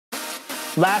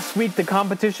Last week, the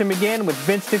competition began with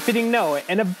Vince defeating Noah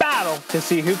in a battle to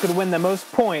see who could win the most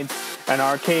points in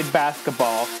arcade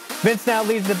basketball. Vince now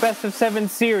leads the best-of-7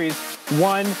 series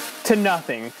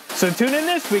 1-0. So tune in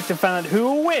this week to find out who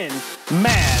will win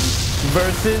man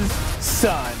versus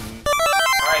son.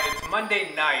 Alright, it's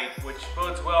Monday night, which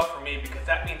bodes well for me because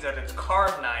that means that it's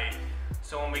carb night.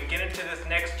 So when we get into this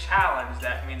next challenge,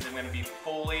 that means I'm going to be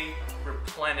fully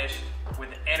replenished with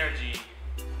energy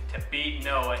to beat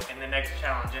Noah in the next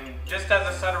challenge. And just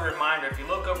as a subtle reminder, if you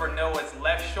look over Noah's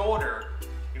left shoulder,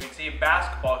 you can see a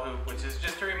basketball hoop, which is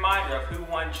just a reminder of who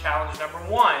won challenge number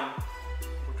 1,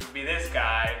 which would be this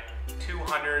guy,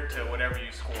 200 to whatever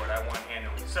you scored. I won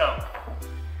handily. So,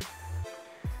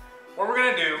 what we're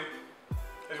going to do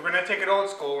is we're going to take it old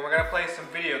school and we're going to play some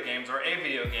video games, or a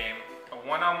video game, a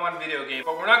one-on-one video game.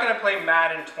 But we're not going to play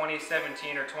Madden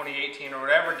 2017 or 2018 or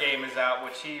whatever game is out,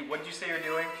 which what did you say you're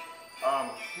doing?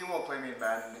 He won't play me in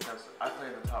Madden because I play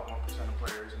in the top 1% of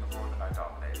players in the world and I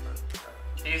dominate.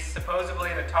 But, He's supposedly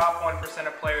in the top 1%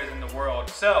 of players in the world.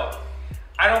 So,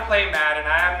 I don't play Madden.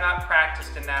 I have not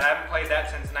practiced in that. I haven't played that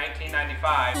since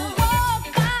 1995.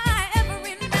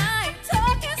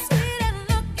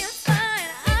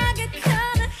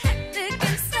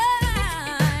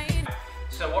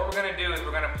 So what we're going to do is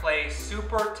we're going to play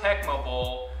Super Tecmo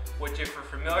Bowl, which if you're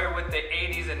familiar with the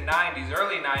 80s and 90s,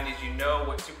 early 90s, you know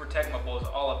what Super Tecmo Bowl is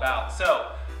all about. So,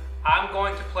 I'm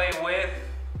going to play with,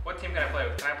 what team can I play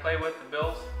with? Can I play with the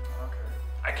Bills? okay.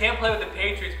 I can't play with the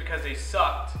Patriots because they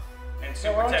sucked in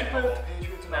Super why don't you Tecmo play Bowl. with the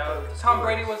Patriots and No, not play with the Tom Steelers?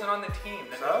 Brady wasn't on the team.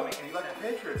 That doesn't So, make any you like sense. the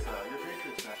Patriots though. You're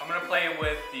Patriots now. I'm going to play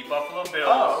with the Buffalo Bills.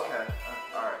 Oh, okay.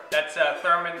 Alright. That's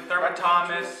Thurman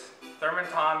Thomas,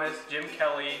 Jim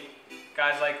Kelly,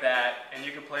 guys like that, and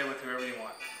you can play with whoever you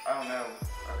want. I don't know.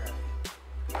 Okay.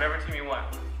 Whatever team you want.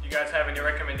 You guys have any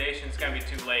recommendations? It's going to be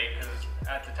too late because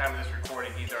at the time of this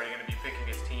recording, he's already going to be picking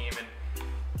his team, and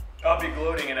I'll be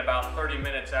gloating in about 30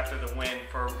 minutes after the win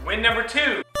for win number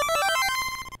 2.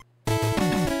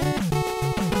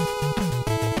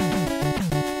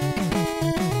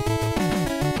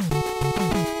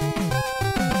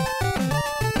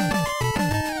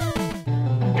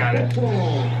 Got it. See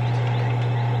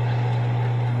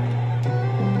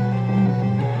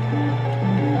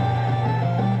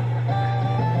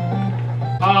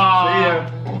ya.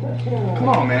 Come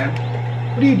on, man.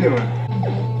 What are you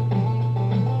doing?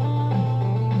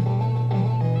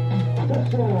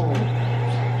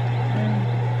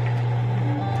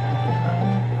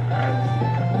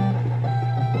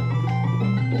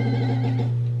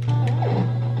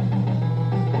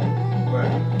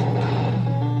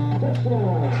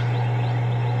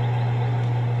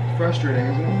 It's frustrating,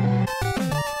 isn't it?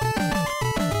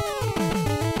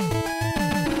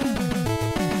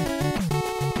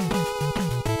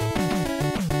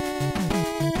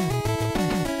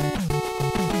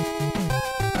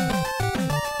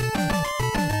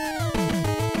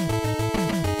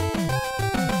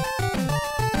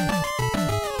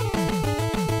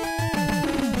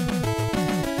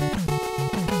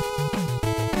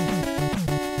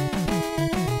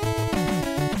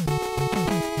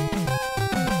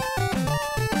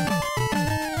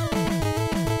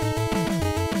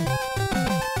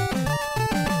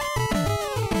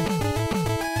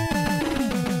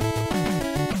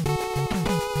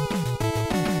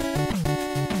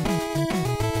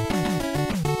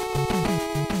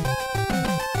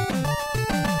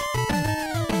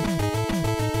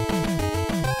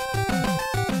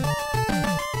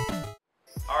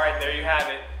 There you have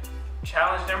it.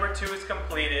 Challenge number 2 is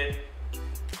completed.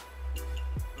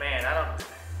 Man,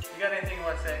 you got anything you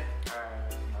want to say?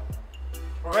 Nothing.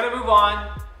 We're going to move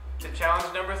on to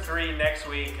challenge number 3 next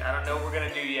week. I don't know what we're going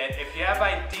to do yet. If you have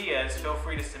ideas, feel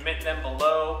free to submit them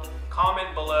below.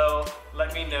 Comment below.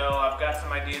 Let me know. I've got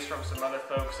some ideas from some other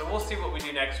folks. So we'll see what we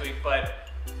do next week. But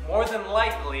more than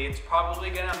likely, it's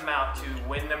probably going to amount to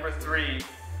win number 3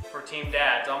 for Team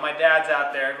Dads. All my dads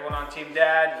out there, everyone on Team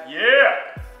Dad,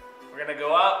 yeah! We're going to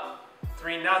go up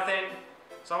 3-0.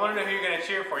 So I want to know who you're going to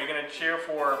cheer for. You're going to cheer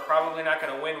for probably not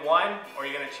going to win 1, or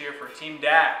you're going to cheer for Team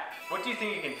Dad. What do you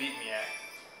think you can beat me at?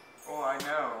 Well, I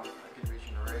know I can beat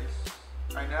you in a race.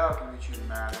 I know I can beat you in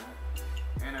Madden.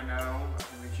 And I know I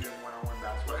can beat you in one-on-one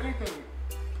basketball. Anything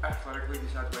athletically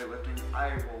besides weightlifting,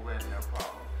 I will win, no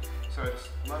problem. So just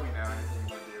let me know anything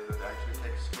you want to do that actually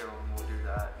takes skill, and we'll do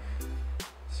that.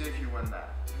 See if you win that.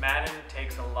 Madden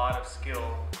takes a lot of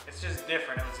skill. It's just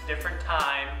different. It was a different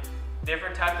time,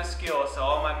 different type of skill. So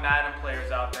all my Madden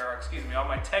players out there, or excuse me, all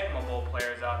my Tecmo Bowl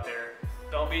players out there,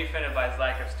 don't be offended by his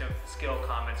lack of skill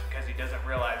comments, because he doesn't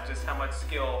realize just how much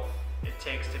skill it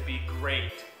takes to be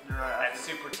great You're right. at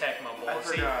Super Tecmo Bowl. I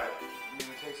forgot. I mean,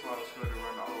 it takes a lot of skill to run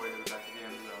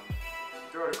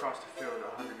throw it across the field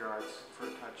 100 yards for a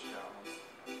touchdown.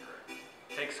 That's correct.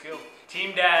 Take skill.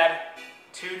 Team Dad,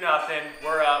 2-0.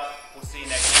 We're up. We'll see you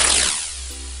next week.